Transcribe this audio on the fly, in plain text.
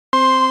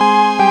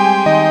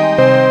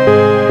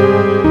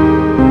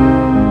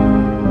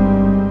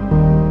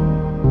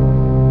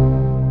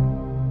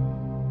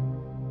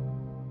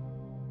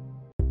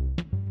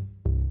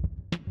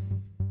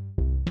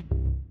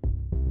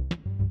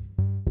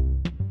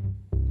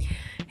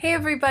Hey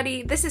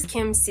everybody, this is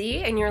Kim C,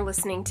 and you're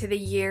listening to The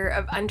Year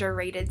of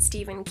Underrated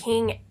Stephen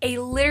King, a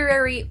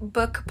literary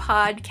book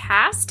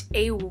podcast,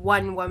 a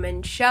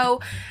one-woman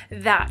show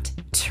that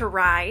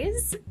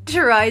tries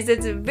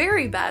its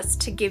very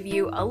best to give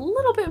you a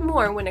little bit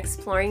more when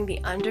exploring the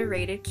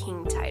underrated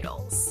King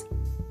titles.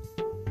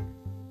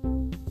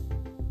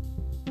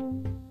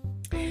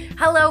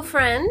 Hello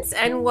friends,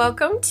 and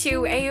welcome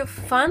to a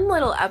fun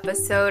little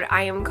episode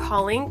I am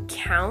calling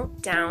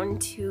Countdown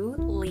to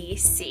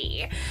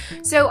Lisey.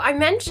 So I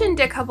mentioned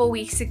a couple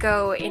weeks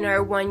ago in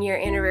our 1-year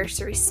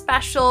anniversary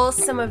special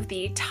some of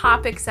the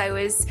topics I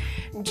was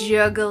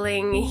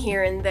juggling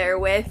here and there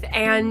with,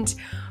 and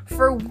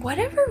for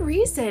whatever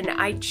reason,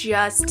 I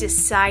just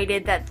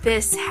decided that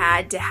this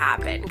had to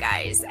happen,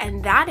 guys,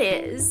 and that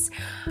is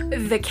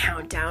the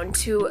Countdown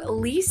to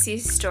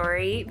Lisey's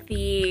Story,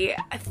 the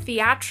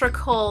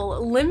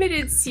theatrical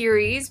limited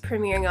series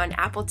premiering on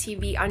Apple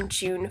TV on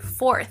June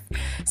 4th.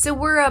 So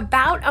we're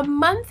about a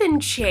month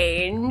and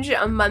change,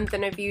 a month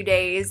and a few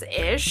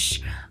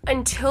days-ish,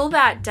 until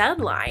that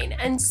deadline.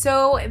 And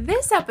so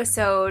this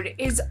episode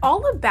is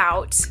all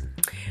about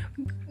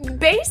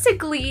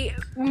basically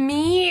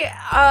me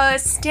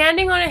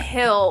standing on a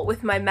hill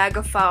with my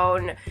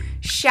megaphone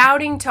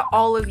shouting to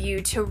all of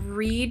you to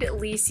read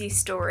Lisey's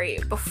story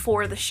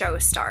before the show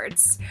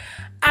starts,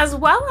 as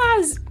well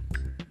as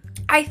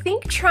I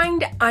think trying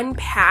to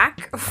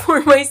unpack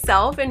for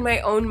myself in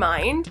my own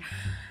mind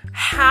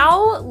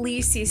how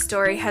Lisey's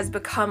story has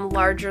become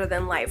larger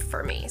than life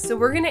for me. So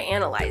we're going to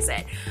analyze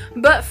it.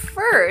 But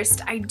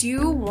first, I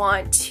do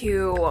want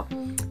to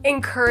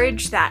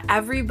encourage that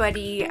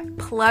everybody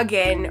plug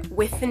in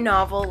with the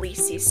novel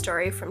Lisey's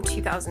Story from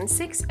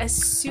 2006 as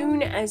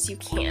soon as you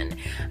can.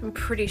 I'm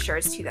pretty sure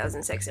it's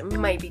 2006. It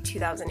might be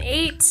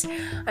 2008.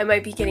 I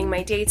might be getting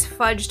my dates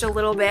fudged a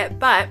little bit,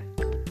 but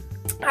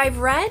I've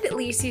read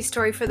Lisey's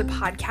Story for the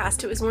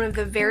podcast. It was one of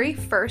the very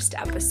first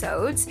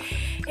episodes,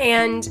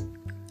 and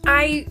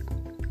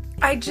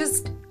I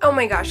just, oh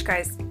my gosh,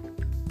 guys,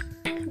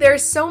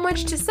 there's so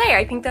much to say.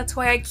 I think that's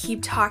why I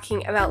keep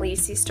talking about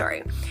Lisey's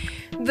Story.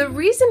 The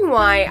reason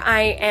why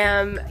I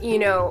am,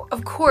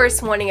 of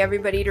course, wanting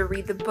everybody to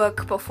read the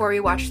book before we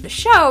watch the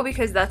show,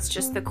 because that's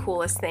just the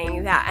coolest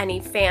thing that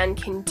any fan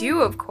can do,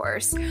 of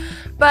course.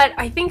 But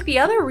I think the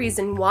other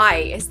reason why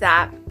is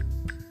that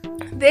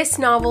this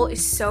novel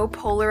is so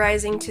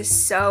polarizing to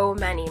so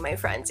many, my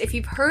friends. If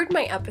you've heard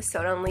my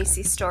episode on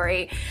Lisey's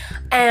Story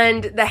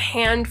and the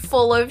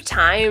handful of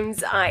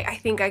times, I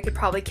think I could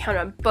probably count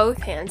on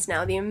both hands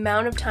now, the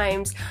amount of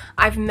times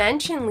I've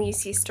mentioned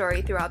Lisey's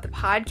Story throughout the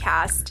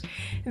podcast,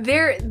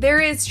 there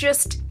is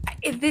just,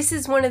 this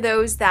is one of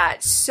those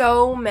that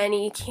so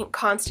many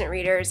constant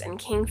readers and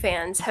King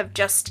fans have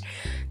just,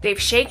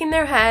 they've shaken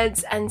their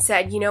heads and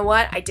said, you know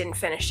what, I didn't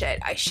finish it.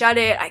 I shut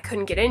it. I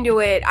couldn't get into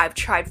it. I've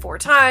tried 4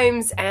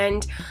 times,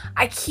 and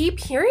I keep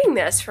hearing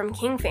this from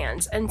King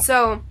fans. And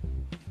so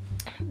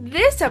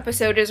this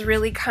episode is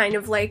really kind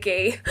of like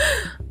a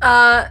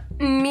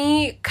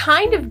me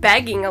kind of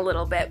begging a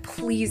little bit,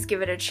 please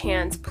give it a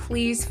chance.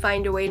 Please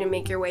find a way to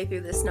make your way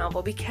through this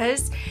novel,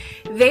 because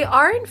they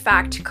are in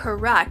fact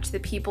correct. The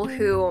people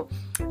who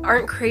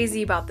aren't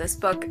crazy about this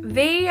book,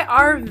 they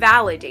are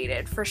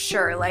validated for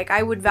sure. Like,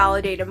 I would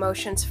validate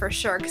emotions for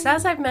sure, because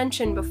as I've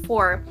mentioned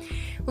before,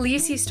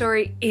 Lisey's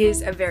Story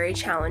is a very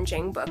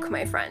challenging book,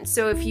 my friends.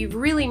 So if you've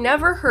really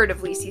never heard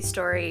of Lisey's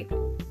Story,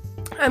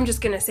 I'm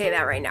just going to say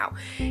that right now.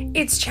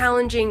 It's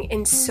challenging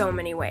in so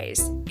many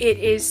ways. It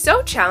is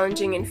so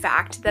challenging, in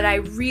fact, that I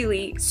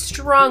really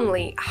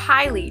strongly,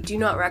 highly do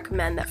not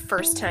recommend that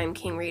first-time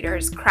King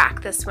readers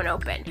crack this one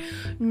open.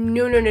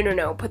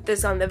 No. Put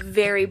this on the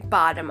very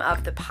bottom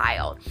of the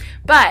pile.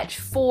 But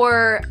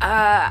for,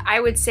 I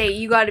would say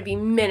you got to be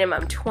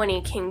minimum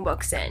 20 King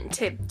books in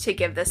to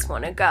give this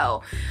one a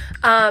go.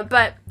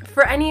 But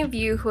for any of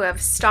you who have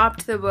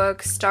stopped the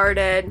book,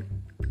 started,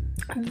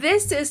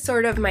 this is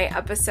sort of my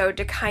episode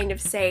to kind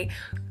of say,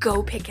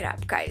 go pick it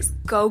up, guys.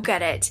 Go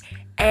get it.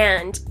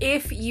 And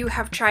if you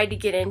have tried to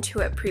get into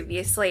it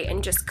previously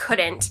and just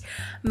couldn't,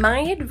 my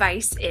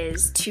advice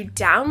is to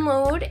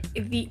download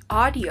the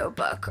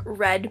audiobook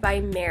read by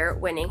Mare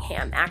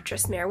Winningham,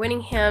 actress Mare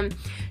Winningham.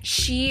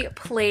 She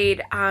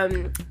played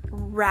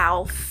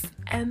Ralph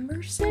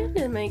Emerson.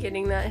 Am I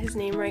getting his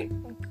name right?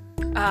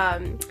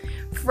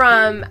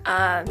 From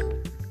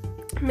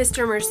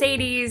Mr.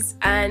 Mercedes,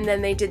 and then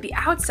they did The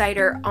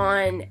Outsider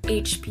on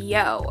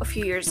HBO a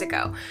few years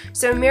ago.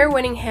 So Mare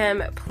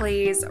Winningham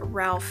plays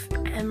Ralph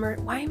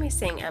Emerson. Why am I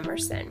saying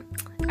Emerson?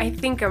 I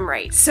think I'm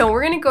right. So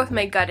we're going to go with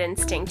my gut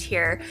instinct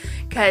here,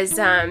 because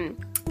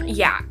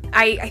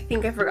I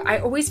think I forgot. I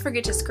always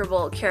forget to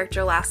scribble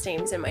character last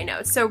names in my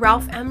notes. So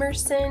Ralph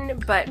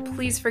Emerson, but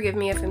please forgive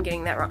me if I'm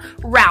getting that wrong.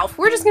 Ralph.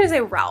 We're just going to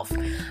say Ralph.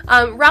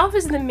 Ralph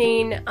is the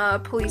main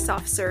police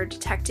officer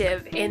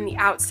detective in The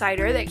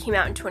Outsider that came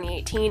out in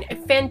 2018. A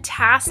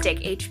fantastic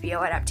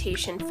HBO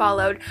adaptation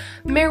followed.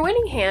 Mare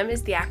Winningham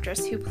is the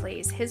actress who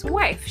plays his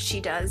wife. She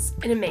does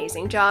an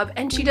amazing job,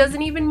 and she does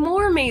an even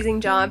more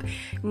amazing job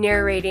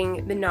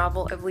narrating the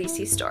novel of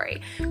Lisey's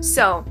Story.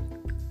 So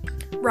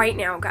Right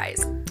now,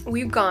 guys,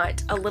 we've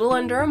got a little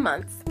under a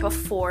month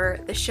before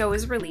the show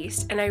is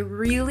released, and I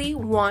really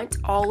want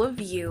all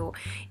of you,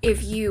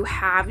 if you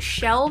have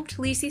shelved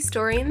Lisey's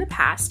story in the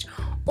past,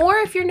 or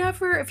if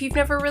you've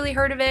never really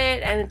heard of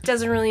it and it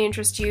doesn't really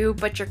interest you,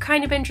 but you're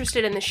kind of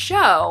interested in the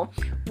show,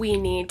 we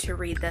need to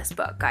read this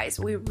book, guys.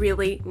 We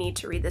really need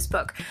to read this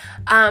book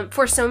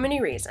for so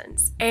many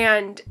reasons.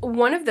 And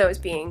one of those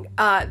being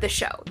the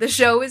show. The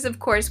show is, of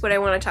course, what I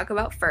want to talk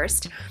about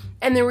first.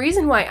 And the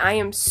reason why I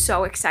am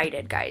so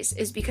excited, guys,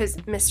 is because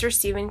Mr.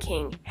 Stephen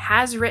King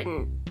has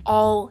written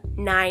all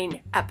 9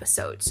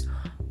 episodes.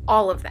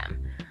 All of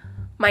them.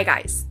 My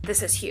guys,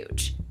 this is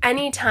huge.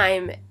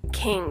 Anytime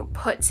King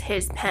puts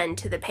his pen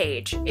to the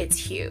page, it's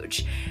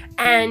huge.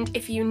 And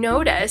if you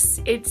notice,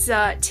 it's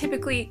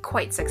typically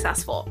quite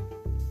successful.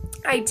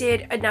 I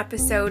did an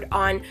episode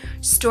on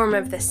Storm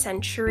of the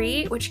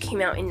Century, which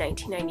came out in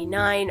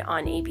 1999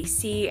 on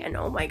ABC, and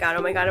oh my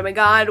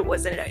god,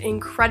 was it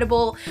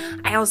incredible.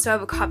 I also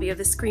have a copy of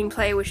the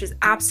screenplay, which is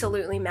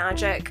absolutely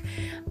magic.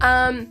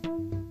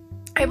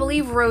 I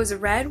believe Rose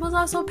Red was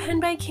also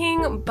penned by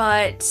King,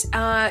 but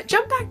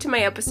jump back to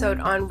my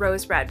episode on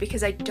Rose Red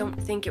because I don't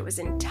think it was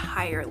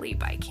entirely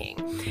by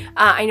King.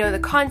 I know the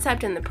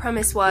concept and the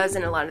premise was,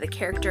 and a lot of the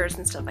characters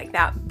and stuff like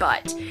that,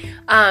 but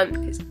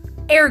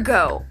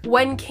ergo,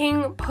 when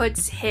King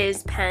puts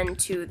his pen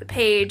to the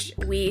page,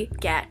 we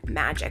get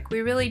magic.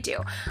 We really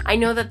do. I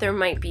know that there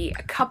might be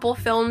a couple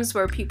films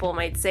where people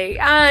might say,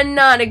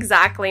 not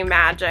exactly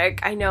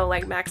magic. I know,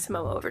 like,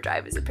 Maximum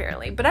Overdrive is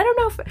apparently, but I don't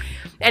know if...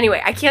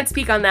 Anyway, I can't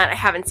speak on that. I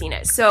haven't seen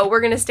it, so we're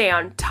gonna stay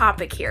on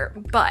topic here,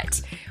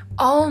 but...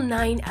 all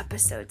 9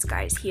 episodes,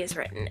 guys, he has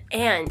written,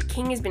 and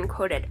King has been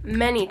quoted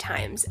many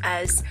times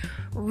as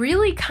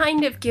really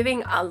kind of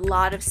giving a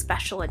lot of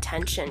special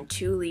attention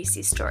to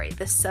Lisey's story.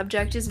 The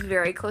subject is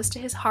very close to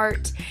his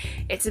heart.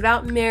 It's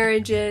about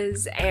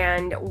marriages,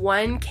 and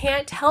one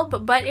can't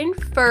help but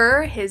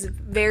infer his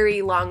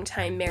very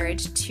long-time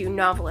marriage to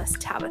novelist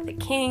Tabitha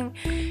King.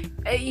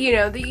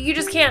 You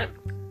just can't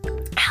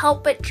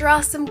help but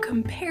draw some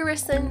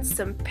comparisons,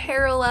 some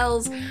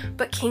parallels,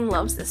 but King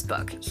loves this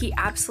book. He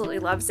absolutely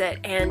loves it,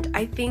 and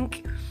I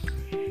think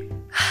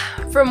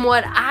from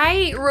what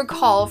I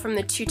recall from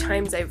the 2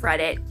 times I've read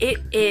it, it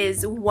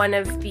is one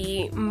of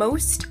the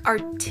most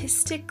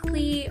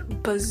artistically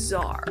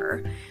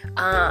bizarre,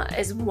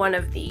 is one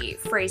of the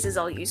phrases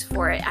I'll use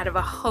for it out of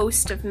a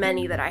host of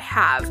many that I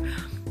have.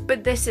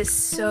 But this is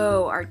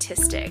so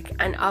artistic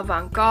and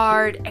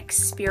avant-garde,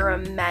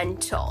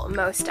 experimental,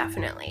 most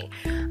definitely.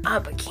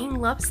 But King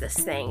loves this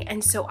thing,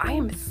 and so I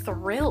am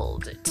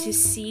thrilled to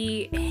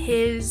see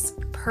his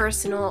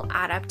personal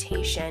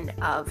adaptation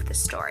of the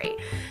story.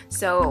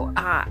 So,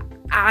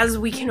 as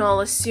we can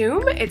all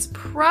assume, it's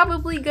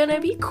probably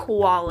gonna be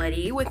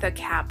quality with a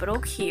capital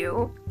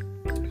Q,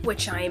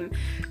 which I'm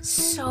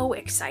so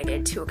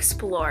excited to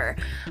explore.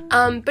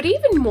 But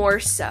even more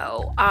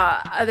so,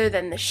 other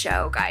than the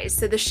show, guys.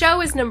 So the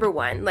show is number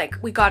 1, like,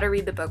 we gotta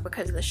read the book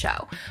because of the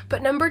show.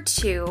 But number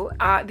 2,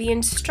 the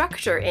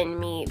instructor in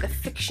me, the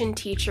fiction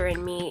teacher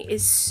in me,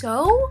 is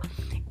so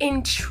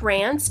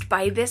entranced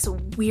by this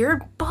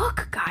weird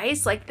book,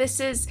 guys. Like, this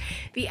is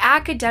the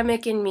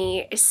academic in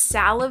me is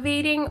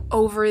salivating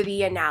over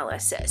the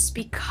analysis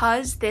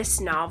because this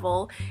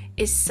novel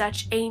is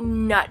such a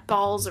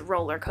nutballs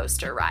roller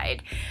coaster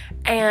ride.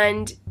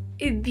 And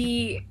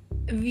the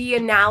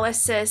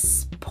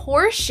analysis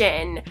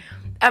portion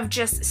of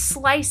just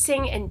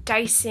slicing and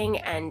dicing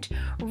and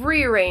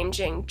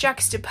rearranging,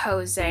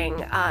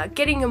 juxtaposing,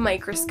 getting a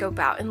microscope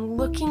out and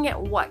looking at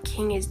what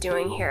King is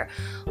doing here,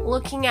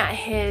 looking at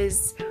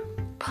his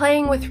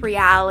playing with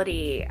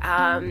reality,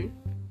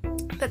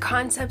 the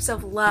concepts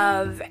of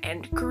love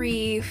and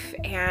grief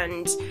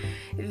and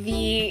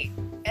the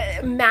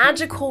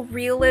magical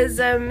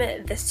realism,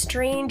 the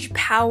strange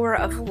power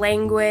of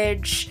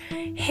language,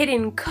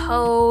 hidden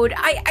code.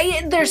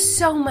 There's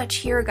so much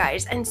here,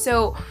 guys. And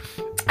so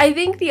I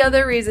think the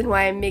other reason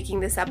why I'm making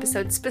this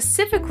episode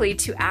specifically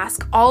to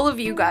ask all of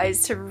you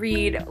guys to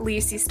read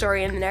Lisey's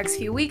story in the next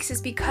few weeks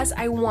is because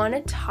I want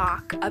to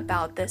talk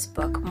about this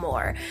book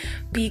more,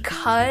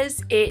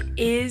 because it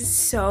is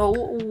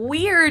so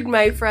weird,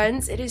 my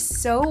friends. It is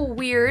so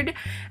weird,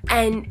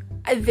 and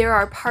there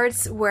are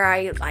parts where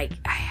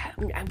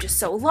I'm just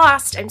so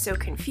lost, I'm so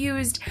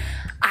confused,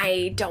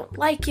 I don't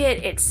like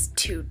it, it's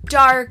too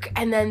dark,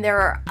 and then there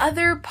are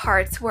other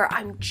parts where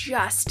I'm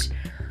just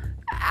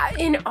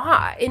in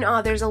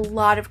awe. There's a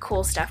lot of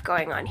cool stuff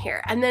going on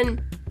here. And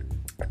then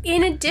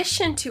in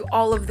addition to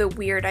all of the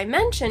weird I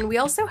mentioned, we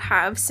also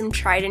have some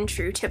tried and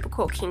true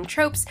typical King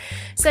tropes,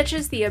 such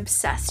as the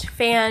obsessed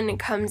fan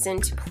comes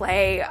into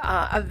play.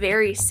 A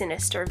very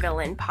sinister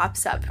villain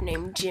pops up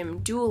named Jim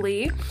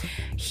Dooley.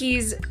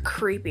 He's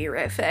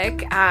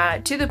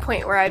creepy-rific, to the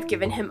point where I've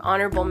given him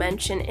honorable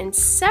mention in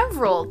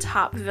several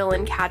top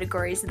villain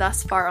categories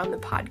thus far on the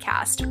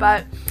podcast.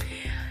 But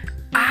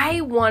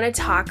I want to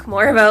talk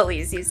more about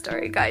Lisey's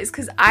story, guys,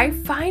 because I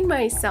find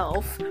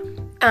myself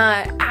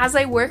as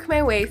I work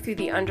my way through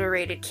the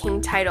underrated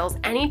King titles,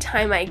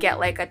 anytime I get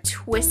like a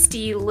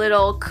twisty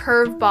little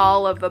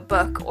curveball of a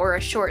book or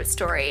a short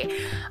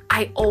story,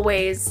 I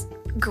always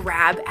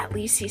grab at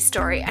Lisey's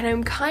story, and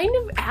I'm kind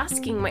of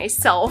asking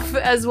myself,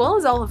 as well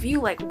as all of you,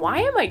 like, why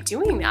am I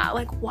doing that?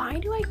 Like, why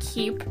do I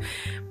keep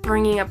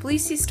bringing up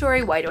Lisey's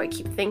story? Why do I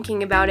keep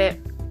thinking about it?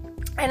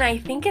 And I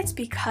think it's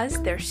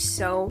because there's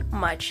so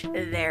much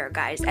there,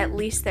 guys. At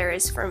least there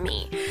is for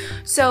me.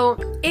 So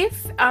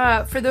if,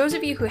 for those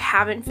of you who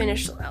haven't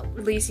finished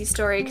Lisey's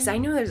story, because I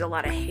know there's a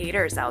lot of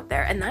haters out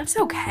there, and that's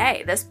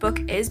okay. This book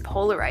is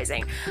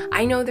polarizing.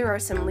 I know there are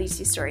some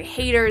Lisey's story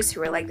haters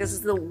who are like, this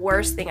is the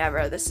worst thing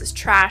ever. This is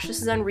trash.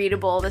 This is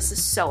unreadable. This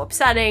is so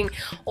upsetting.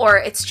 Or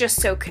it's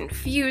just so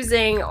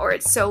confusing. Or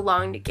it's so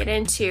long to get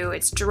into.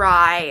 It's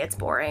dry. It's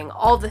boring.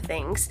 All the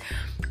things.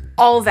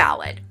 All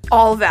valid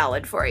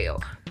for you.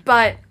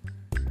 But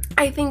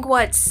I think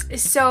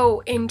what's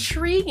so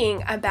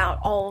intriguing about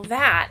all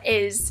that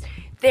is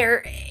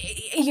there,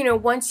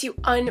 once you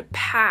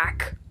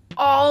unpack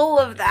all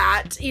of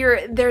that,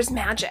 there's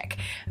magic.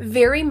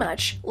 Very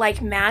much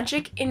like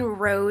magic in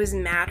Rose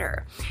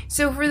Matter.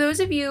 So for those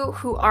of you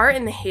who are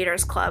in the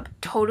haters club,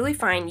 totally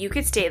fine. You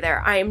could stay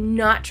there. I am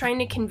not trying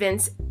to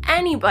convince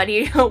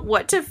anybody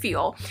what to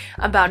feel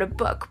about a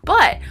book.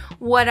 But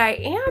what I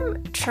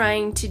am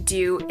trying to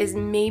do is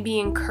maybe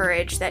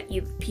encourage that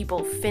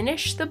people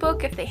finish the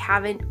book if they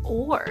haven't,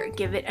 or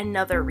give it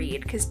another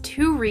read, because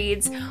 2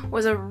 reads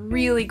was a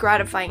really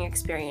gratifying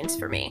experience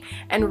for me.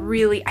 And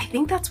really, I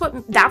think that's what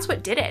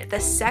did it. The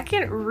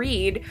second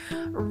read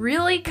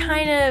really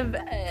kind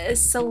of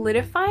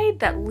solidified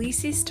that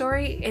Lisey's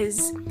story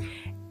is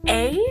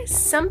A,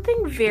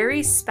 something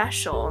very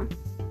special,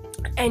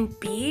 and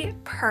B,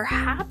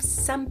 perhaps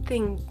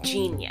something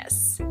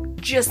genius.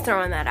 Just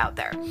throwing that out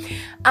there.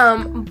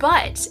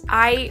 But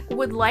I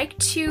would like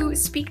to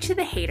speak to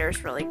the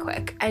haters really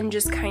quick and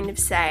just kind of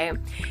say,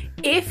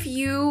 if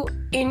you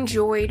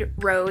enjoyed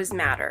Rose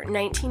Matter,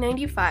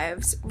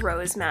 1995's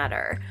Rose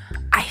Matter,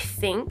 I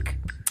think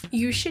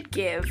you should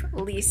give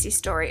Lisey's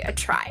story a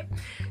try.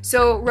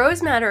 So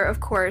Rose Matter, of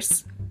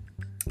course,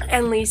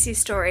 and Lisey's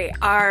story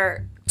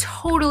are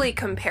totally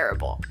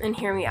comparable, and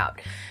hear me out.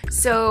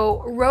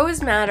 So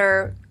Rose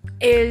Matter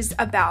is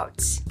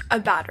about a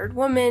battered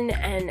woman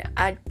and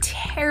a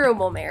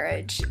terrible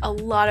marriage, a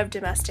lot of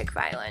domestic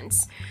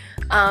violence.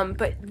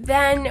 But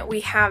then we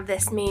have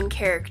this main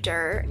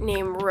character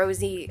named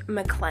Rosie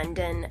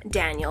McClendon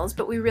Daniels,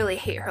 but we really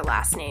hate her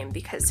last name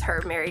because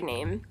her married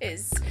name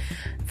is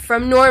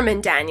from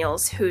Norman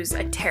Daniels, who's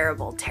a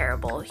terrible,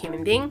 terrible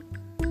human being.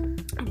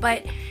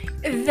 But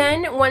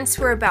then once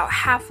we're about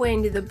halfway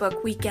into the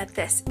book, we get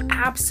this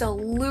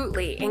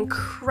absolutely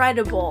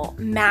incredible,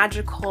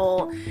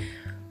 magical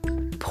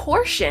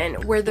portion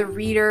where the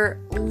reader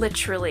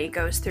literally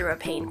goes through a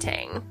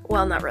painting.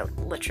 Well, not really,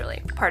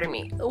 literally, pardon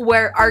me.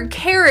 Where our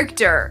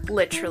character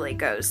literally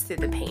goes through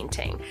the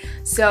painting.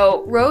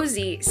 So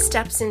Rosie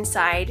steps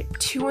inside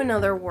to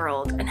another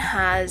world and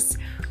has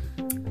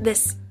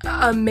this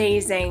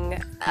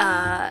amazing,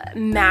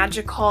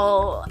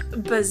 magical,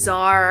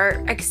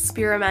 bizarre,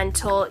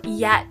 experimental,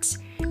 yet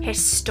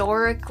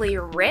historically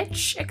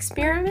rich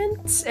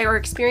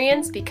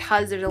experience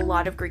because there's a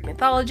lot of Greek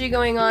mythology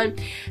going on.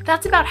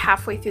 That's about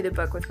halfway through the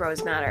book with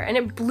Rose Matter, and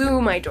it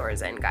blew my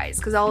doors in, guys,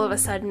 because all of a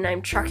sudden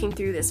I'm trucking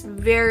through this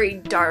very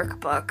dark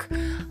book,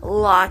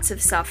 lots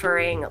of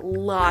suffering,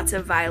 lots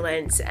of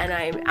violence, and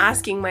I'm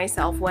asking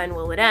myself, when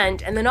will it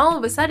end? And then all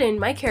of a sudden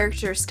my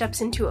character steps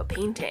into a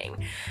painting,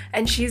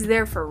 and she's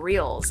there for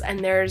reals,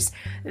 and there's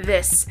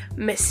this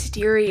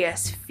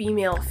mysterious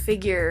female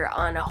figure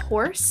on a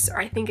horse, or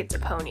I think it's a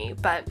pony,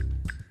 but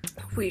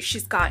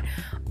she's got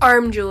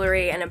arm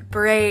jewelry and a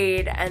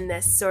braid and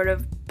this sort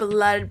of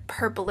blood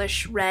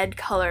purplish red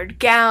colored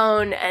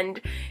gown, and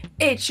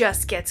it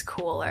just gets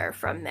cooler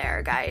from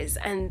there, guys.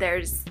 And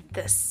there's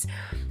this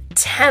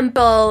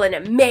temple and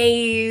a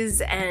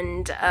maze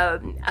and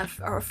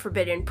a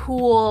forbidden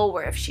pool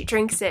where if she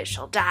drinks it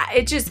she'll die.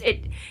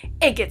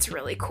 It gets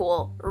really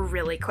cool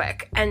really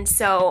quick. And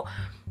so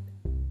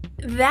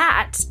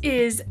that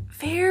is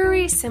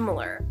very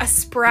similar, a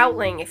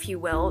sproutling, if you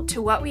will,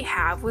 to what we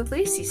have with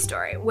Lisey's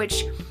story,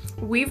 which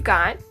we've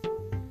got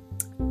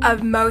a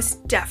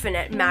most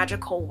definite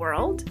magical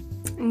world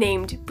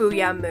named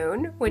Booyah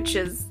Moon, which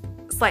is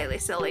slightly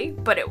silly,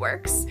 but it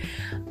works.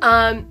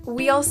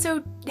 We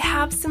also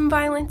have some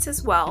violence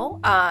as well.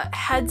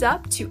 Heads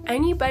up to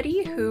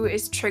anybody who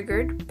is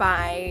triggered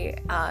by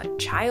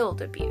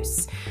child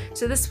abuse.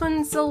 So this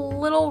one's a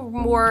little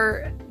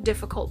more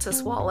difficult to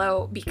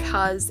swallow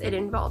because it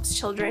involves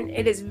children.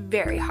 It is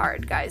very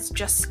hard, guys.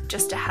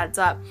 Just a heads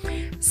up.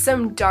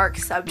 Some dark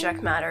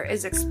subject matter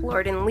is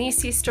explored in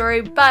Lisey's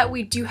story, but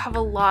we do have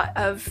a lot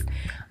of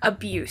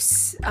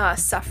abuse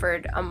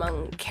suffered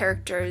among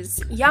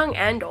characters, young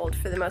and old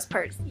for the most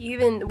part.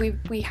 Even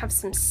we have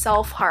some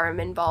self-harm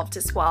involved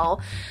as well.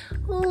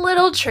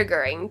 Little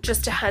triggering,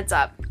 just a heads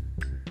up.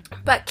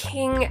 But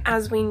King,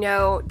 as we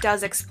know,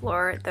 does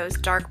explore those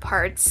dark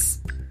parts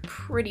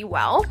pretty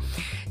well.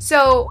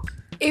 So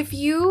If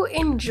you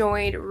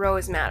enjoyed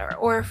Rose Madder,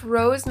 or if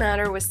Rose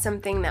Madder was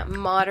something that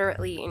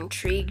moderately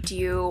intrigued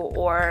you,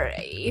 or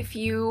if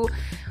you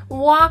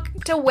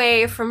walked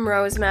away from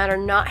Rose Madder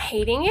not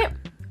hating it,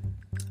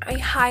 I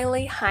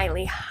highly,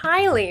 highly,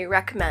 highly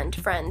recommend,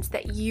 friends,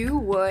 that you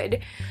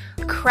would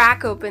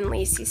crack open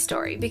Lisey's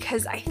story,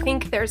 because I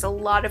think there's a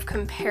lot of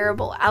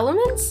comparable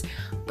elements,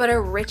 but a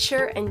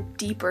richer and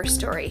deeper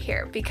story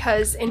here.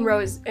 Because in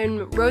Rose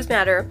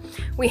Madder,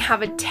 we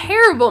have a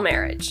terrible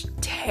marriage,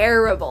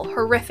 terrible,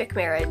 horrific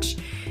marriage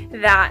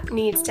that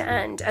needs to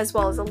end, as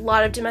well as a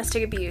lot of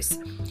domestic abuse.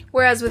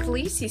 Whereas with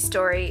Lisey's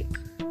story,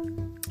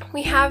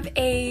 we have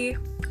a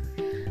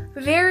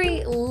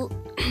very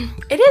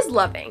it is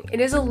loving. It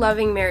is a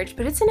loving marriage,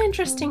 but it's an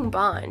interesting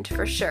bond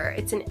for sure.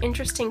 It's an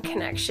interesting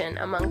connection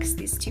amongst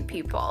these two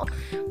people,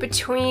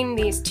 between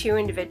these two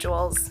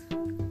individuals.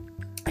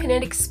 And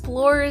it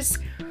explores,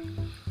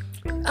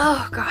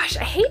 oh gosh,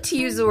 I hate to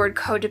use the word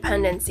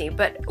codependency,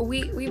 but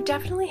we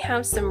definitely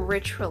have some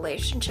rich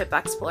relationship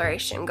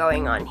exploration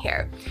going on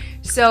here.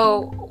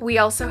 So we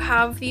also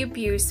have the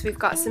abuse, we've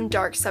got some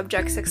dark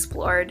subjects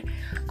explored,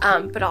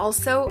 but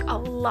also a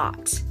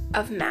lot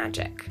of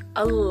magic.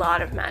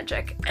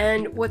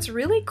 And what's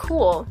really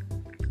cool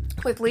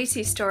with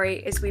Lisey's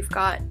story is we've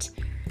got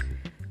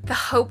the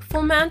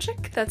hopeful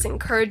magic that's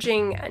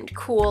encouraging and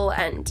cool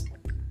and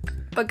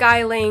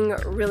beguiling,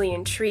 really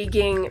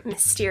intriguing,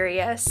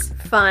 mysterious,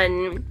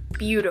 fun,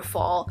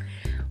 beautiful.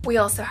 We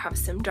also have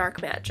some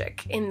dark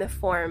magic in the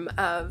form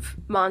of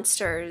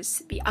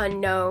monsters, the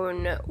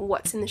unknown,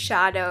 what's in the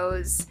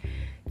shadows,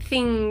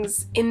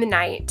 things in the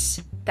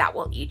night that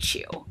will eat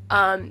you.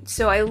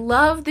 So I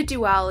love the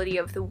duality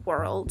of the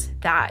world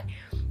that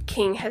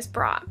King has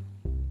brought.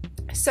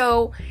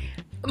 So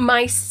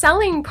my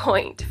selling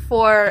point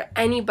for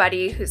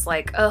anybody who's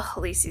like, ugh,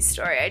 Lisey's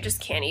story, I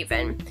just can't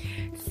even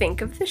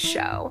think of the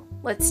show.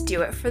 Let's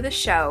do it for the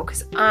show,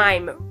 because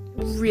I'm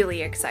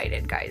really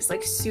excited, guys.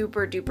 Like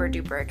super duper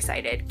duper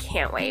excited.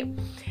 Can't wait.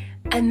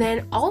 And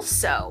then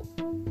also,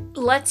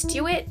 let's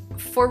do it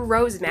for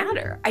Rose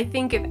Madder. I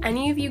think if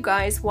any of you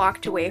guys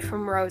walked away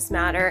from Rose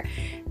Madder,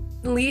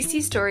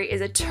 Lisey's story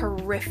is a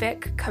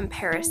terrific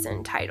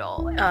comparison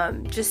title.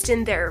 Just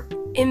in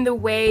the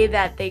way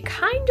that they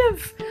kind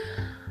of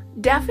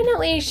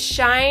definitely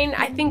shine.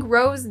 I think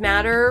Rose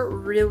Madder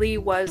really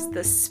was the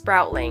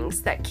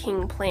sproutlings that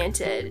King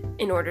planted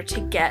in order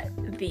to get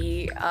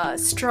the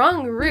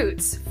strong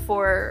roots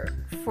for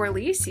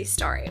Lisey's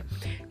story.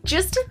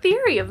 Just a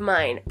theory of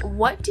mine.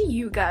 What do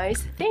you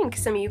guys think?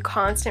 Some of you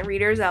constant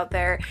readers out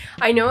there.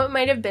 I know it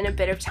might have been a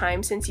bit of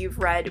time since you've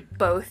read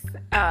both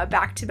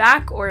back to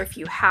back, or if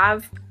you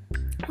have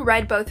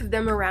read both of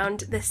them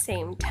around the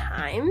same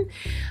time.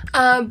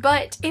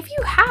 But if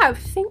you have,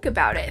 think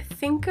about it.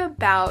 Think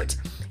about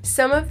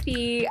some of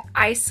the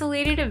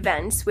isolated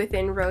events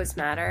within Rose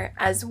Madder,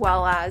 as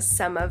well as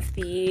some of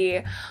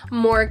the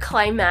more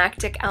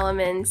climactic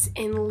elements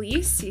in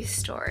Lisey's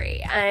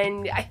story.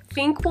 And I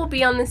think we'll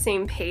be on the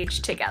same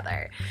page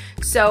together.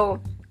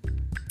 So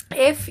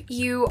if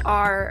you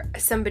are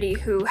somebody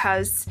who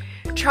has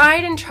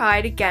tried and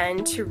tried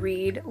again to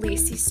read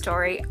Lisey's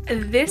story,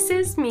 this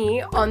is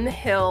me on the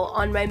hill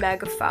on my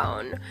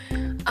megaphone,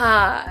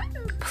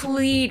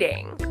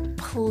 pleading,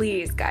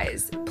 please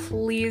guys,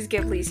 please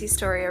give Lisey's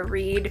story a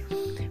read,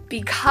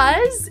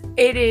 because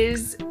it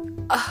is,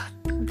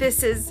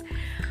 this is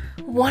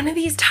one of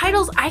these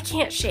titles I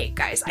can't shake,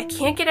 guys. I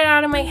can't get it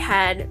out of my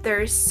head.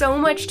 There's so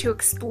much to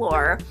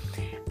explore.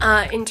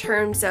 In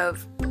terms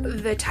of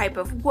the type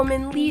of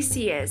woman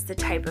Lisey is, the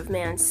type of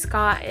man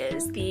Scott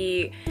is,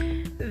 the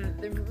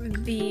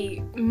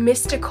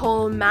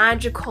mystical,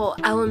 magical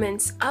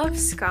elements of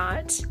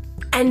Scott,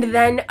 and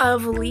then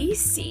of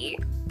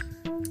Lisey.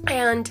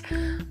 And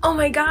oh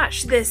my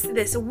gosh,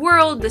 this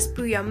world, this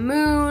Booyah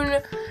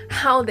Moon,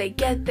 how they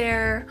get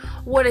there,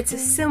 what it's a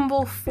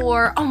symbol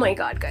for. Oh my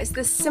god, guys,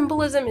 the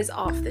symbolism is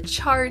off the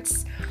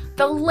charts.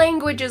 The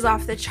language is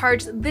off the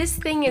charts. This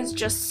thing is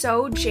just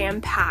so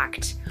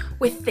jam-packed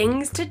with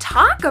things to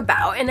talk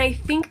about, and I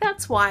think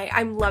that's why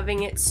I'm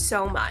loving it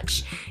so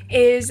much,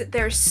 is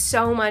there's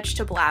so much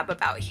to blab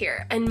about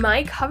here. And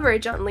my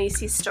coverage on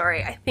Lisey's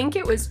story, I think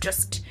it was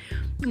just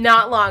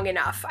not long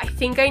enough. I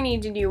think I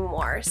need to do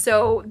more.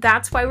 So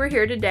that's why we're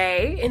here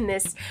today in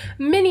this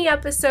mini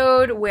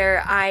episode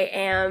where I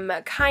am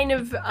kind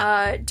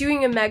of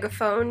doing a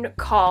megaphone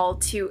call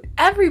to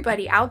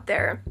everybody out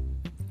there.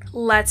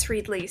 Let's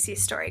read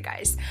Lisey's story,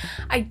 guys.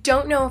 I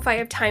don't know if I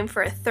have time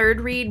for a third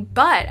read,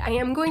 but I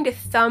am going to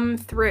thumb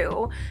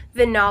through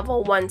the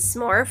novel once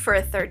more for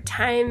a third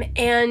time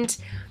and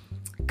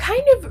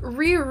kind of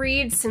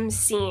reread some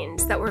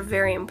scenes that were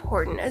very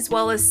important, as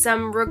well as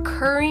some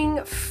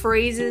recurring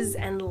phrases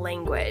and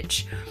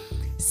language.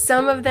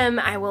 Some of them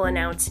I will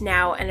announce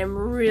now, and I'm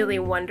really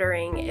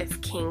wondering if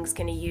King's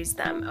going to use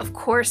them. Of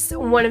course,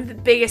 one of the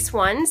biggest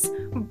ones,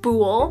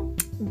 Bool,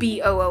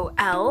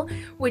 B-O-O-L,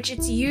 which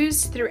it's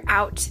used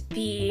throughout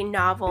the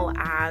novel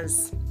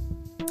as,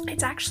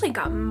 it's actually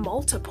got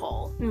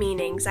multiple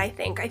meanings, I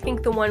think. I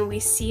think the one we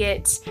see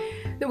it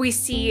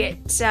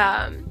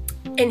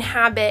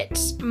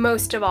inhabit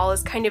most of all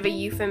is kind of a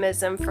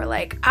euphemism for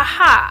like,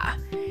 aha,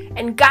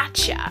 and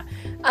gotcha.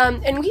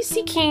 And we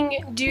see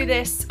King do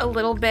this a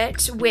little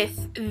bit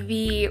with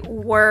the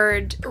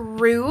word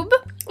rube.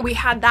 We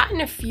had that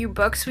in a few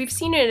books. We've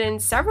seen it in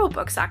several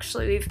books,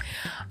 actually.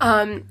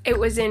 It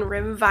was in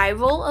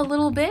Revival a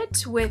little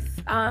bit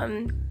with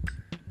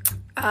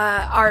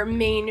our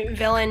main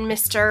villain,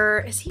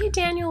 Mr. Is he a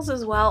Daniels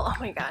as well? Oh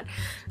my god.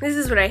 This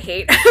is what I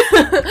hate.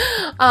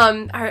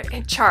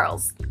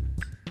 Charles.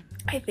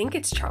 I think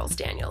it's Charles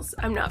Daniels.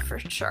 I'm not for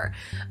sure.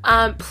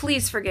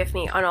 Please forgive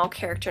me on all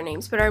character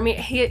names, but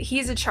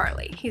he's a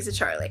Charlie. He's a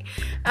Charlie.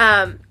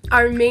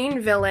 Our main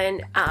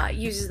villain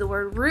uses the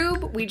word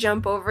rube. We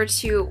jump over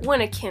to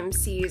one of Kim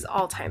C's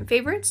all-time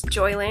favorites,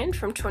 Joyland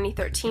from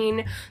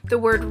 2013. The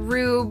word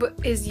rube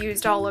is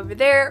used all over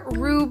there.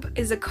 Rube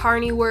is a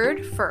Carney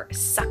word for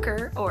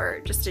sucker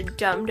or just a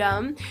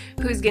dum-dum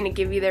who's going to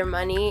give you their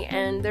money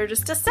and they're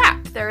just a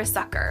sap. They're a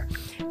sucker.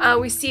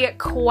 We see it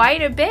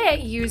quite a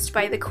bit used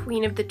by the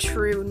Queen of the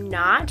True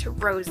Knot,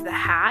 Rose the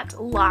Hat.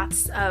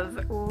 Lots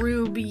of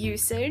rube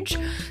usage.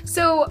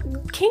 So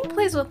King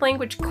plays with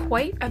language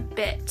quite a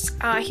bit.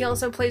 He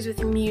also plays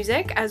with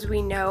music, as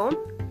we know.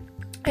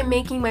 I'm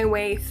making my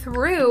way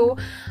through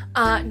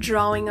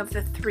Drawing of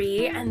the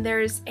Three, and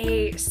there's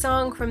a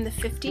song from the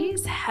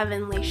 50s,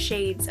 Heavenly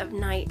Shades of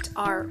Night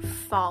Are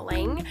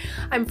Falling.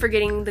 I'm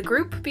forgetting the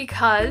group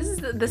because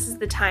this is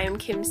the time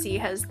Kim C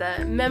has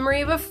the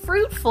memory of a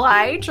fruit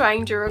fly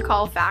trying to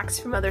recall facts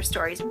from other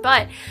stories,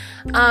 but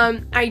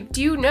I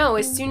do know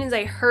as soon as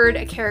I heard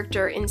a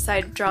character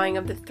inside Drawing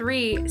of the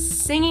Three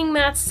singing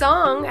that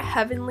song,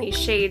 Heavenly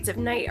Shades of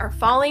Night Are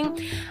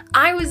Falling,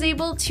 I was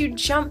able to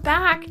jump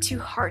back to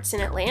Hearts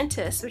in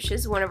Atlantis, which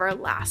is one of our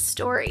last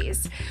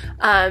stories,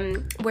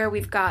 where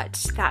we've got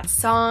that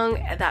song.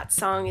 That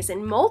song is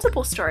in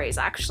multiple stories,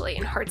 actually,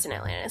 in Hearts in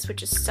Atlantis,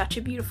 which is such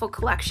a beautiful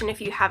collection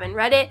if you haven't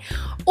read it,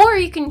 or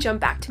you can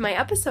jump back to my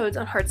episodes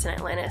on Hearts in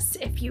Atlantis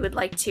if you would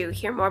like to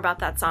hear more about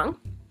that song.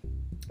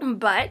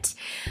 But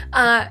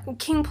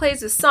King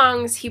plays with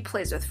songs, he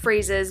plays with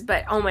phrases,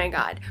 but oh my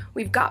god,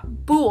 we've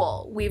got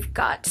bool, we've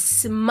got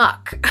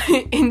smuck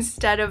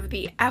instead of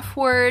the F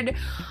word.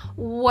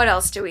 What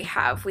else do we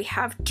have? We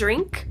have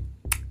drink.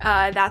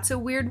 That's a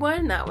weird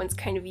one. That one's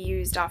kind of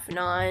used off and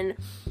on.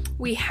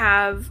 We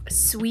have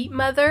sweet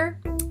mother,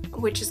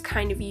 which is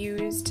kind of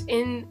used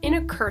in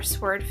a curse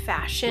word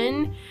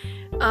fashion.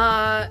 We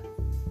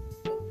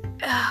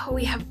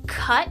have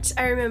cut.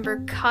 I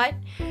remember cut.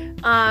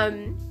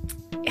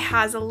 It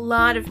has a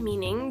lot of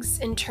meanings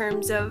in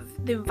terms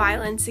of the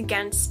violence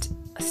against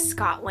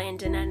Scott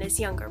Landon and his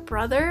younger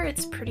brother.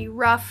 It's pretty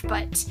rough,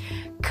 but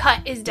cut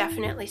is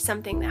definitely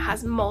something that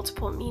has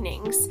multiple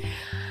meanings.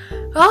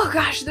 Oh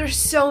gosh, there's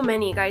so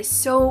many, guys,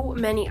 so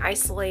many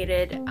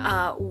isolated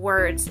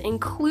words,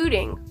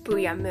 including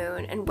Booyah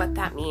Moon and what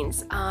that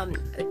means.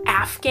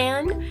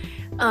 Afghan,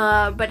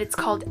 but it's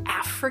called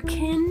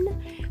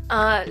African.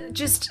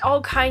 Just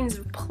all kinds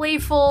of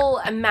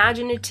playful,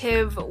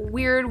 imaginative,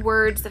 weird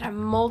words that have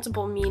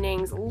multiple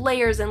meanings,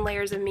 layers and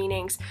layers of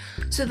meanings.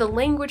 So the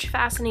language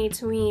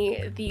fascinates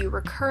me, the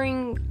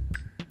recurring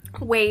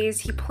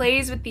ways he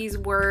plays with these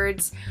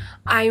words,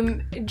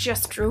 I'm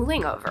just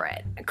drooling over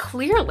it.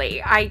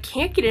 Clearly, I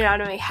can't get it out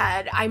of my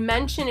head. I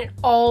mention it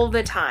all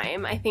the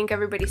time. I think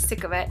everybody's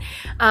sick of it.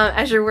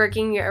 As you're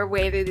working your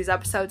way through these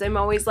episodes, I'm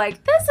always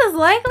like, this is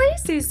like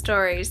Lisey's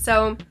story.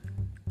 So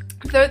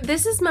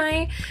this is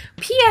my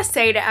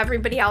PSA to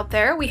everybody out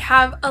there. We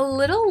have a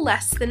little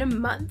less than a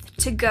month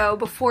to go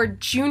before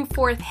June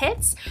 4th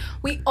hits.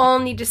 We all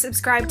need to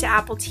subscribe to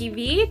Apple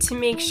TV to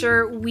make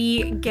sure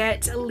we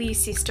get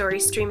Lisey's story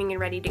streaming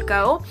and ready to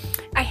go.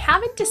 I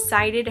haven't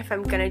decided if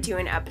I'm going to do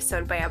an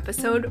episode by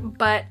episode,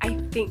 but I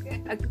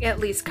think at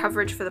least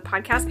coverage for the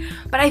podcast,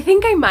 but I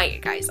think I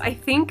might, guys. I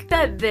think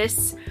that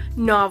this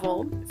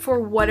novel, for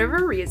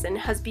whatever reason,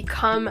 has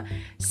become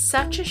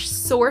such a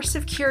source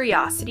of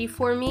curiosity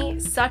for me,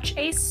 such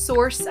a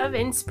source of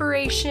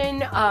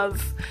inspiration,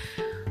 of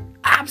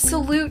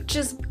absolute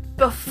just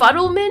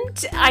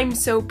befuddlement. I'm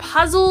so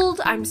puzzled.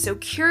 I'm so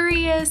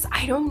curious.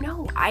 I don't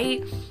know.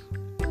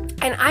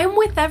 And I'm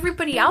with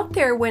everybody out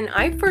there. When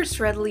I first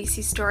read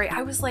Lisey's story,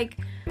 I was like,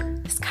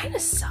 this kind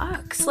of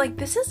sucks. Like,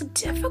 this is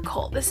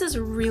difficult. This is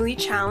really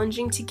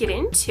challenging to get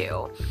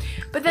into.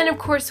 But then, of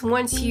course,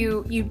 once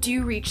you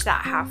do reach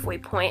that halfway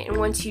point, and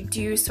once you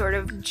do sort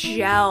of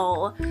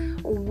gel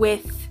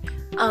with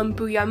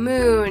Booyah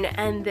Moon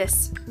and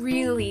this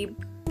really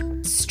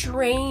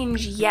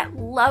strange yet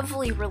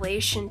lovely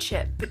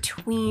relationship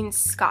between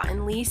Scott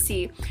and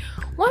Lisey,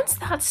 once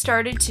that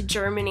started to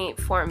germinate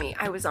for me,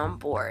 I was on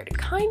board.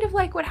 Kind of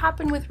like what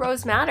happened with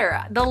Rose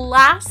Madder. The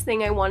last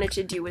thing I wanted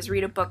to do was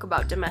read a book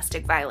about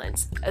domestic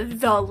violence.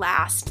 The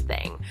last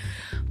thing.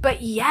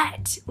 But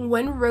yet,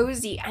 when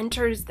Rosie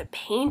enters the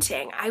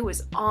painting, I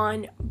was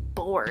on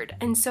board.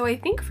 And so I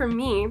think for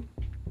me,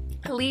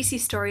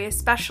 Lisey's story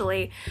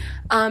especially,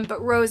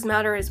 but Rose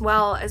Matter as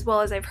well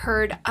as I've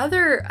heard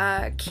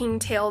other king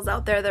tales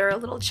out there that are a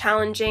little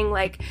challenging,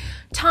 like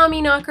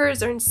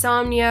Tommyknockers or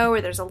Insomnia,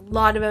 where there's a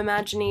lot of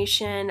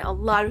imagination, a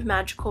lot of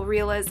magical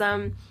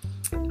realism.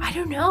 I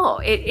don't know.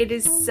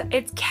 It's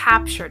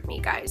captured me,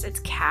 guys. It's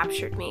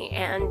captured me,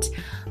 and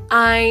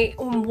I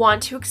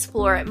want to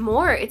explore it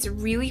more. It's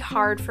really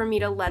hard for me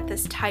to let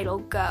this title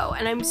go,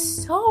 and I'm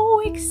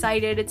so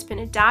excited it's been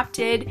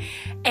adapted,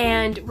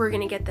 and we're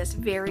gonna get this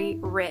very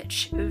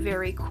rich,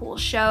 very cool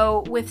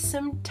show with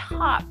some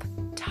top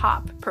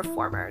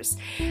performers.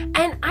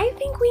 And I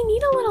think we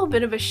need a little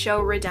bit of a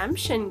show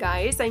redemption,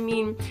 guys. I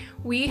mean,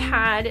 we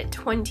had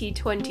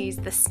 2020's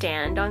The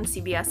Stand on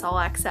CBS All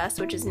Access,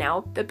 which is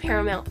now the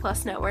Paramount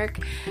Plus network,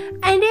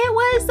 and it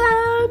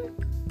was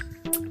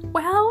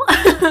well,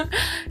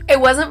 it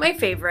wasn't my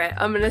favorite.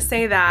 I'm gonna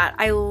say that.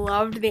 I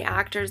loved the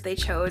actors they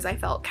chose. I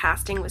felt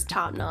casting was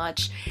top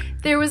notch.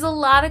 There was a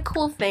lot of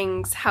cool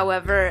things.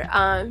 However,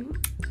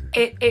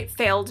 it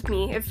failed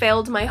me. It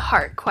failed my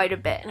heart quite a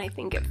bit, and I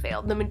think it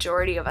failed the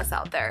majority of us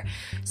out there.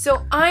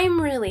 So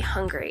I'm really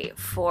hungry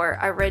for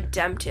a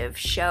redemptive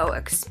show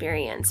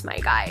experience, my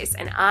guys,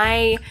 and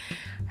I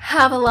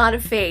have a lot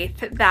of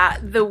faith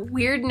that the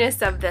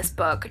weirdness of this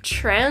book,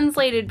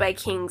 translated by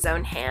King's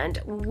own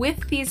hand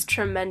with these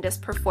tremendous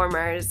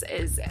performers,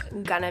 is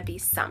gonna be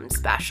something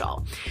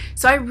special.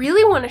 So I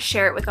really want to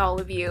share it with all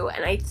of you,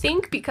 and I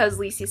think because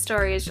Lisey's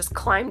story has just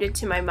climbed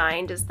into my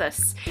mind as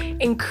this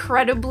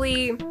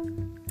incredibly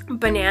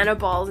banana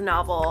balls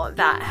novel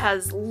that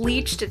has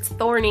leached its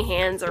thorny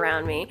hands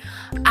around me,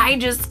 I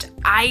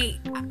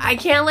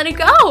can't let it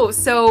go.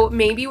 So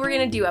maybe we're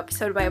gonna do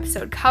episode by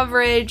episode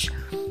coverage,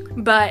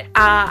 but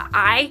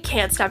I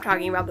can't stop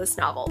talking about this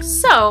novel.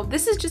 So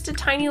this is just a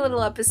tiny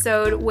little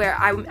episode where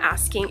I'm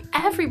asking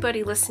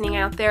everybody listening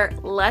out there,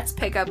 let's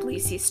pick up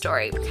Lisey's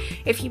story.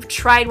 If you've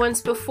tried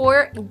once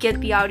before, get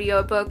the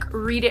audiobook,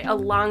 read it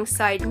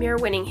alongside Mare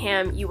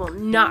Winningham. You will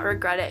not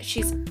regret it.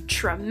 She's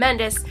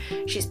tremendous.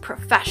 She's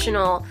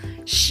professional.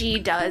 She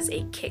does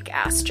a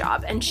kick-ass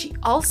job. And she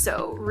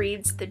also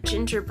reads The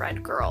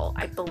Gingerbread Girl,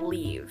 I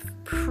believe.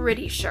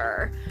 Pretty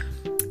sure.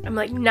 I'm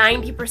like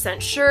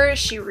 90% sure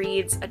she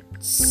reads a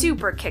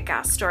super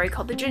kick-ass story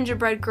called The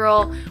Gingerbread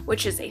Girl,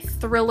 which is a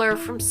thriller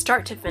from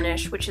start to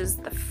finish, which is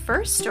the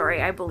first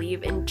story, I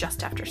believe, in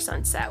Just After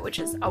Sunset, which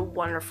is a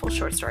wonderful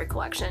short story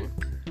collection.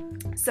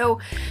 So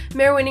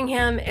Mare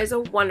Winningham is a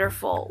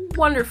wonderful,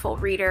 wonderful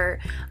reader.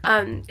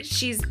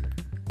 She's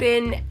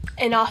been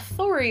an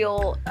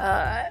authorial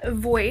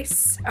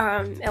voice,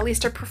 at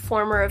least a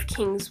performer of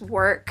King's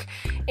work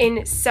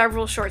in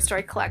several short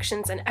story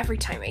collections, and every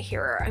time I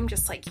hear her, I'm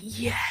just like,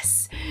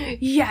 yes,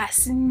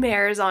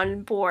 Mare's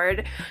on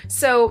board.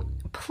 So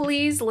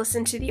please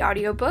listen to the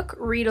audiobook,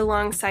 read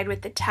alongside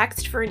with the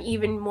text for an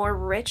even more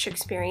rich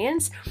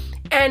experience.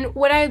 And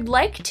what I'd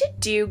like to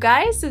do,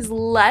 guys, is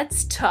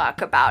let's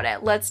talk about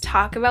it. Let's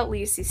talk about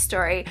Lisey's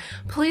story.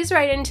 Please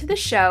write into the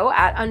show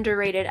at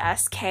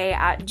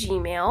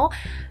underratedsk@gmail.com.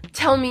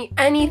 Tell me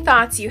any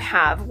thoughts you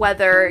have,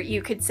 whether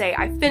you could say,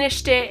 I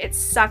finished it, it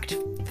sucked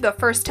the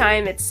first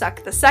time, it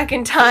sucked the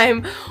second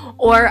time,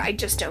 or I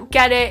just don't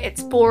get it,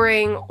 it's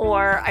boring,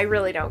 or I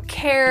really don't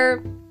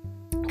care.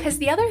 Because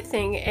the other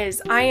thing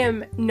is, I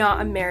am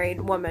not a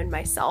married woman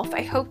myself.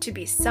 I hope to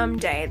be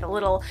someday. The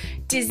little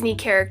Disney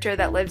character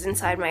that lives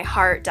inside my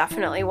heart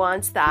definitely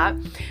wants that.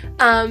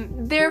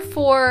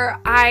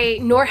 Therefore,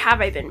 nor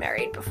have I been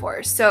married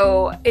before.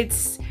 So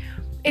it's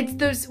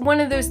one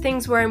of those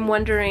things where I'm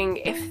wondering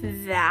if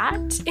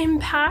that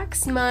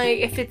impacts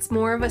if it's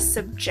more of a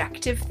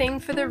subjective thing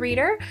for the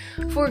reader.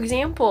 For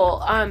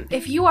example,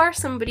 if you are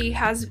somebody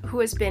who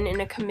has been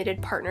in a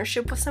committed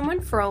partnership with someone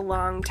for a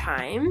long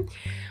time,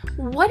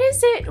 what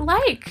is it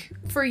like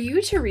for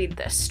you to read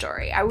this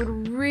story? I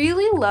would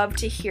really love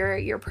to hear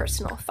your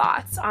personal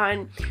thoughts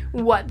on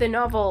what the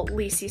novel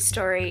Lisey's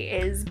story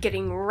is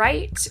getting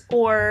right,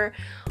 or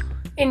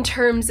in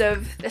terms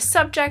of the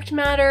subject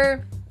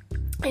matter,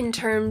 in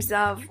terms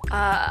of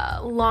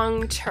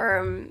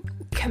long-term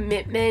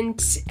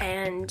commitment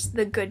and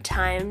the good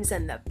times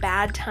and the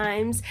bad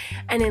times.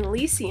 And in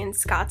Lisey and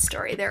Scott's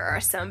story, there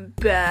are some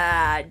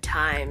bad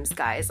times,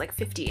 guys, like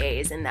 50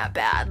 A's in that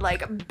bad,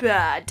 like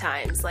bad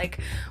times. Like,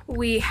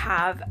 we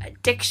have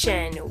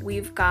addiction,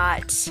 we've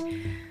got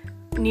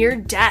near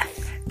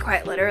death,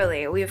 quite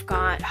literally, we've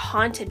got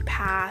haunted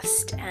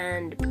past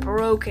and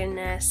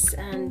brokenness,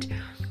 and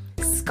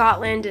Scott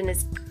Landon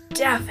is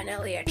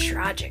definitely a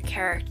tragic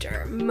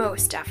character,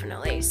 most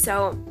definitely.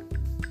 So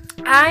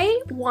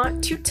I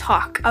want to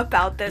talk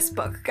about this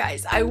book,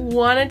 guys. I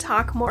want to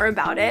talk more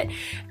about it,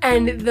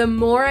 and the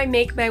more I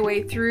make my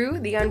way through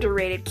the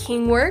underrated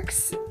King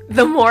works,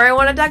 the more I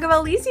want to talk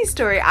about Lisey's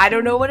story. I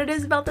don't know what it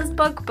is about this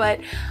book, but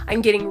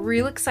I'm getting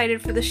real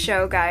excited for the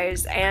show,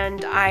 guys,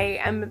 and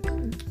I'm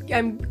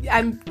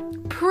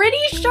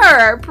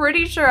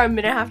pretty sure I'm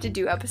gonna have to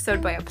do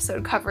episode by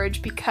episode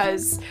coverage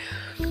because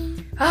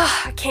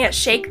I can't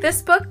shake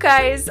this book,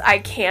 guys. I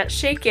can't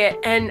shake it,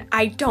 and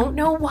I don't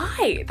know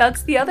why.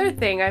 That's the other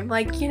thing. I'm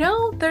like,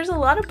 there's a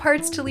lot of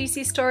parts to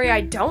Lisey's story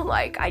I don't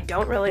like. I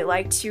don't really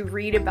like to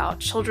read about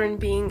children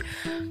being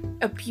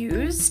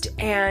abused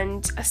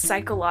and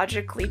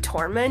psychologically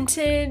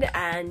tormented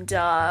and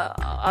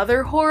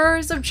other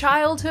horrors of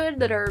childhood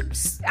that are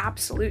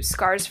absolute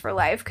scars for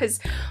life.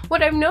 Because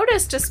what I've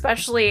noticed,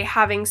 especially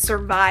having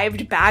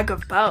survived Bag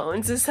of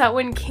Bones, is that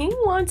when King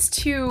wants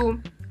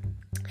to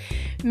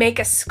make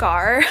a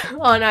scar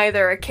on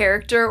either a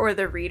character or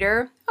the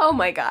reader, oh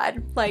my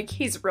god, like,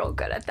 he's real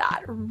good at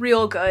that.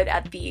 Real good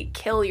at the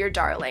kill your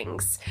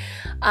darlings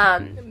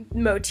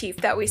motif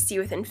that we see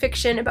within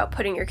fiction about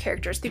putting your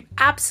characters through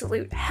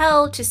absolute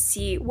hell to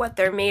see what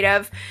they're made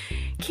of.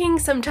 King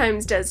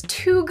sometimes does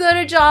too good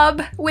a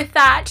job with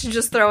that,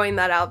 just throwing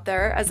that out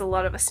there, as a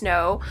lot of us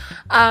know.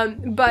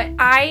 But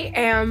I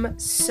am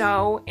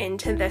so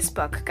into this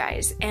book,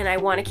 guys, and I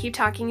want to keep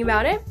talking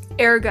about it.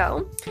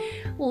 Ergo,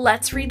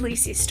 let's read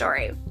Lisey's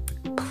story.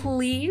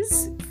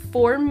 Please,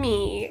 for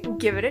me,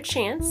 give it a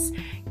chance.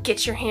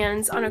 Get your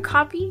hands on a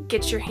copy,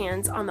 get your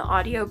hands on the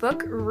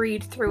audiobook,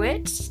 read through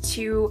it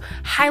to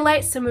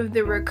highlight some of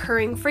the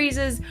recurring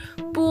phrases.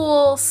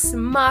 Bool,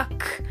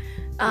 smuck,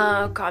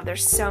 oh god,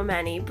 there's so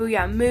many.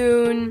 Booyah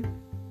moon,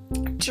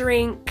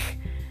 drink,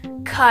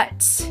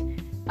 cut,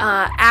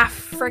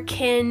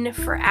 African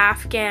for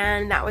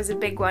Afghan, that was a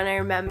big one, I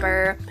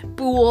remember.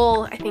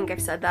 Bool, I think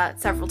I've said that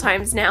several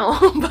times now,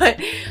 but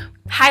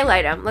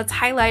highlight them. Let's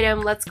highlight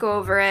them. Let's go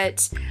over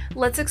it.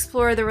 Let's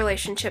explore the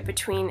relationship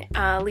between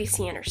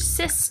Lisey and her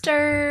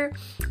sister,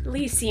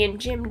 Lisey and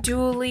Jim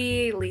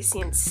Dooley,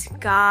 Lisey and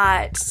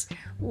Scott,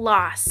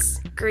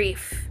 loss,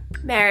 grief,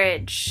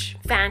 marriage,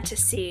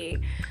 fantasy,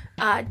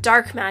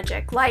 dark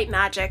magic, light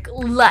magic.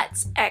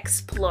 Let's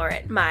explore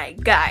it, my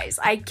guys.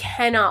 I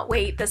cannot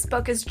wait. This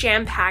book is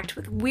jam-packed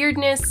with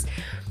weirdness,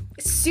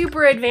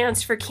 super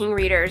advanced for King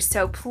readers,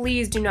 so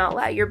please do not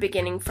let your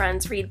beginning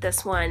friends read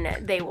this one.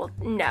 They will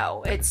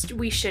know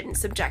we shouldn't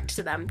subject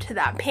them to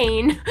that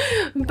pain.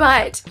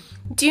 But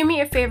do me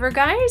a favor,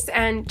 guys,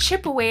 and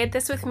chip away at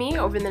this with me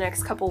over the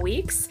next couple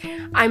weeks.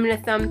 I'm gonna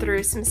thumb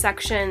through some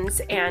sections,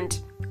 and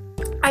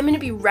I'm going to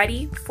be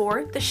ready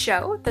for the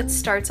show that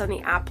starts on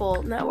the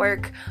Apple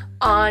Network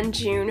on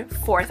June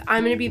 4th.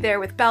 I'm going to be there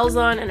with bells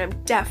on, and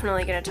I'm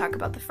definitely going to talk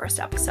about the first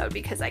episode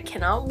because I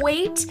cannot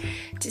wait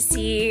to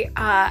see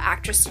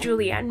actress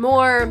Julianne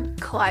Moore,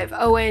 Clive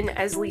Owen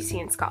as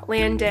Lisey and Scott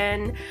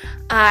Landon.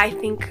 I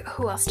think,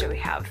 who else do we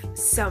have?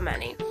 So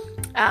many.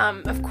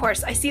 Of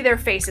course, I see their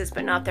faces,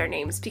 but not their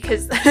names,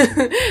 because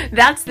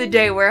that's the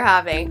day we're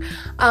having.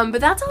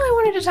 But that's all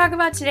I wanted to talk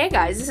about today,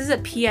 guys. This is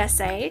a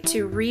PSA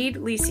to read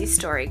Lisey's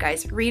story,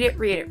 guys. Read it,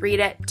 read it, read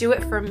it. Do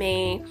it for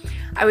me.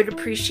 I would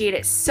appreciate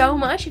it so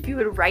much if you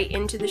would write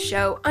into the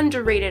show,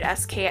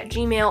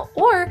 underratedsk@gmail.com,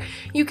 or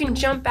you can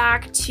jump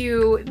back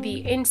to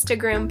the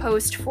Instagram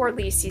post for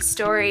Lisey's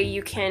story.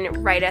 You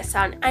can write us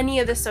on any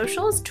of the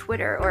socials,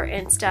 Twitter or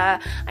Insta.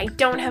 I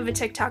don't have a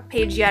TikTok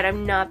page yet.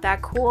 I'm not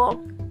that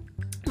cool.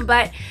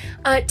 But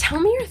tell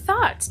me your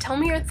thoughts. Tell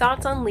me your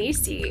thoughts on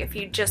Lisey. If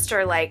you just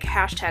are like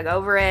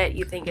 #over it,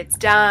 you think it's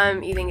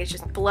dumb, you think it's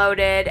just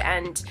bloated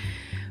and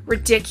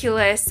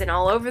ridiculous and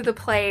all over the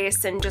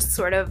place and just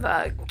sort of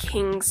a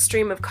King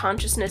stream of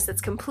consciousness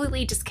that's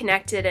completely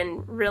disconnected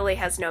and really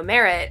has no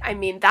merit, I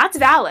mean, that's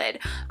valid.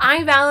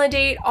 I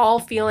validate all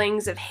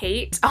feelings of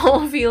hate,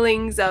 all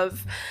feelings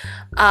of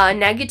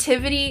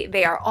negativity.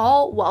 They are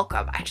all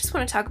welcome. I just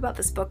want to talk about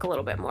this book a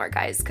little bit more,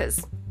 guys,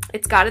 because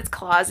it's got its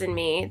claws in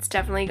me. It's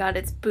definitely got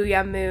its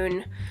booyah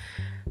moon.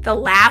 The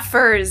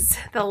laughers.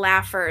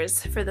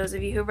 For those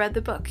of you who read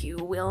the book, you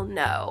will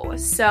know.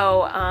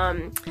 So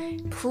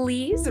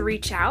please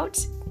reach out.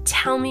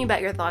 Tell me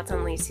about your thoughts on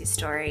Lisey's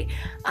story.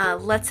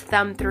 Let's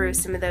thumb through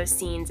some of those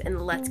scenes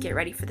and let's get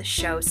ready for the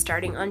show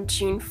starting on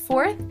June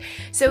 4th.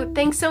 So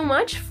thanks so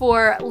much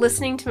for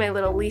listening to my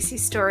little Lisey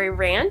story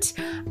rant.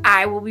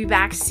 I will be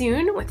back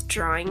soon with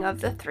Drawing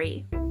of the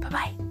Three.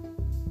 Bye-bye.